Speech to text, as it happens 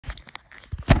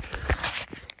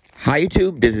Hi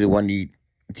YouTube, this is Wendy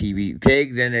TV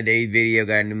Pigs, and today's video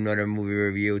got another movie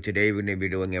review. Today we're going to be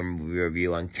doing a movie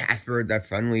review on Casper the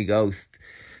Friendly Ghost.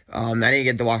 I didn't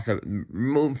get to watch the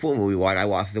full movie one. I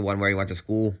watched the one where he went to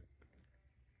school.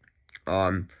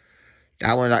 That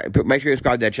one, make sure you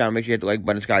subscribe to that channel. Make sure you hit the like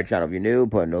button, subscribe channel if you're new.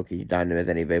 Put a notification on to miss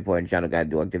any video point channel. Guys,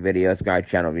 do like the video, subscribe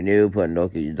channel if you're new. Put a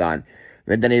notification on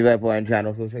miss any video point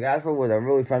channel. So Casper was a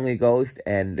really friendly ghost,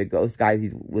 and the ghost guys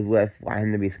he was with wanted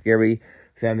him to be scary.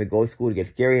 So I'm to go to school to get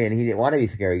scary, and he didn't want to be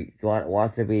scary. He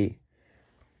wants to be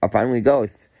a friendly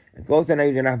ghost. And ghosts are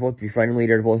not supposed to be friendly.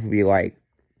 They're supposed to be like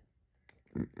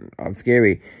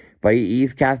scary. But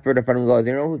he's Casper the friendly ghost.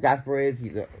 You know who Casper is?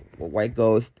 He's a white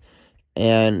ghost.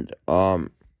 And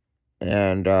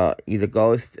he's a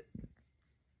ghost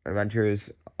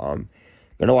adventures. Gonna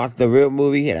watch the real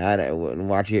movie and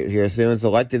watch it here soon.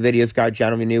 So like the video, subscribe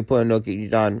channel if you're new, put a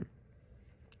notification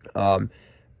on.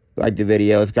 Like the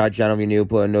video, subscribe channel if you're new,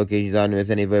 put a notification on to miss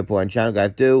any video on channel.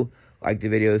 Guys, do like the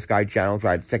video, subscribe channel,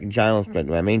 try the second channel, subscribe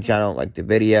to my main channel, like the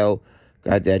video.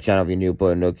 Guys, that channel if you're new,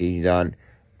 put a notification on.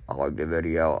 I like the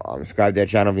video. Subscribe to that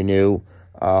channel if you're new.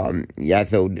 Yeah,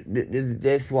 so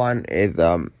this one is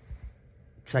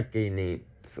checking needs.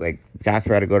 Like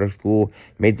Casper had to go to school,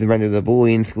 made some friends with a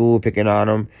bully in school, picking on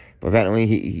him. But eventually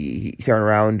he turned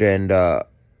around and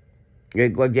he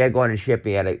had to go on a ship.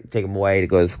 He had to take him away to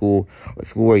go to school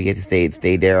where he gets to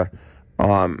stay there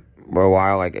for a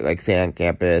while, like stay on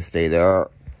campus, stay there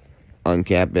on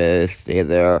campus, stay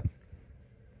there.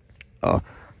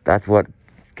 That's what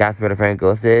Casper the Friendly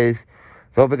Ghost is.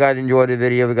 So if you guys enjoyed the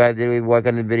video, if you guys did leave a like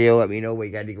on the video, let me know what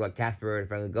you guys think about Casper the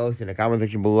Friendly Ghost in the comment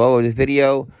section below this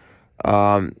video.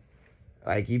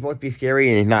 Like he's supposed to be scary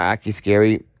and he's not actually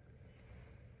scary.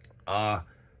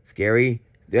 Scary.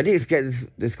 I think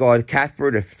it's called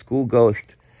Casper the School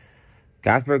Ghost.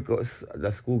 Casper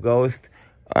the School Ghost.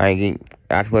 I think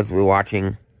that's what we're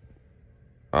watching.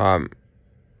 There's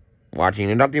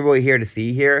nothing really here to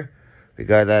see here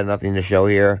because I have nothing to show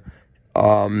here.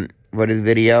 For this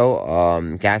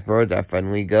video, Casper the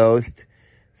Friendly Ghost.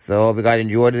 So if you guys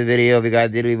enjoyed the video, if you guys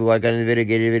did leave a like on the video,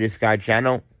 get the video subscribe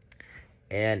channel.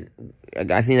 And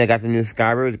I think I got some new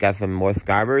subscribers, got some more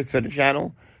subscribers for the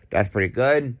channel. That's pretty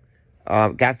good.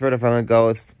 Casper the Friendly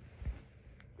Ghost.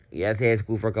 Yes, he had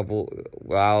school for a couple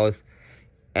hours.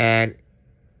 And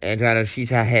trying to teach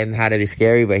him how to be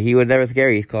scary, but he was never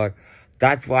scary. He's called,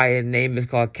 that's why his name is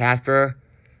called Casper.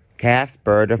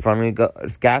 Casper the Friendly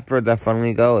Ghost. Casper the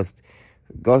Friendly Ghost.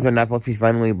 Ghosts are not supposed to be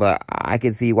friendly, but I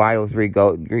can see why those three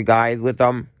guys with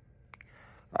them.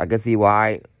 I can see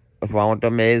why what's wrong with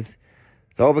them is.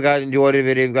 So I hope you guys enjoyed the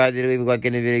video. If you guys did leave a like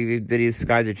in the video,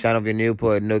 subscribe to the channel if you're new,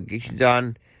 put notifications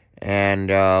on, and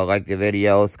like the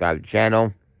video, subscribe to the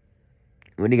channel.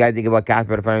 What do you guys think about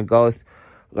Casper the Friendly Ghost?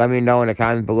 Let me know in the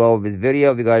comments below of this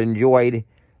video. If you guys enjoyed,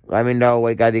 let me know what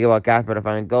you guys think about Casper the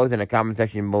Friendly Ghost in the comment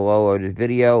section below of this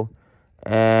video.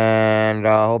 And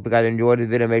I hope you guys enjoyed this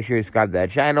video. Make sure you subscribe to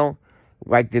that channel.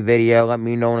 Like the video. Let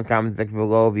me know in the comment section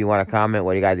below if you want to comment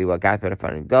what you guys think about Casper the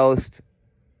Friendly Ghost.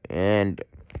 And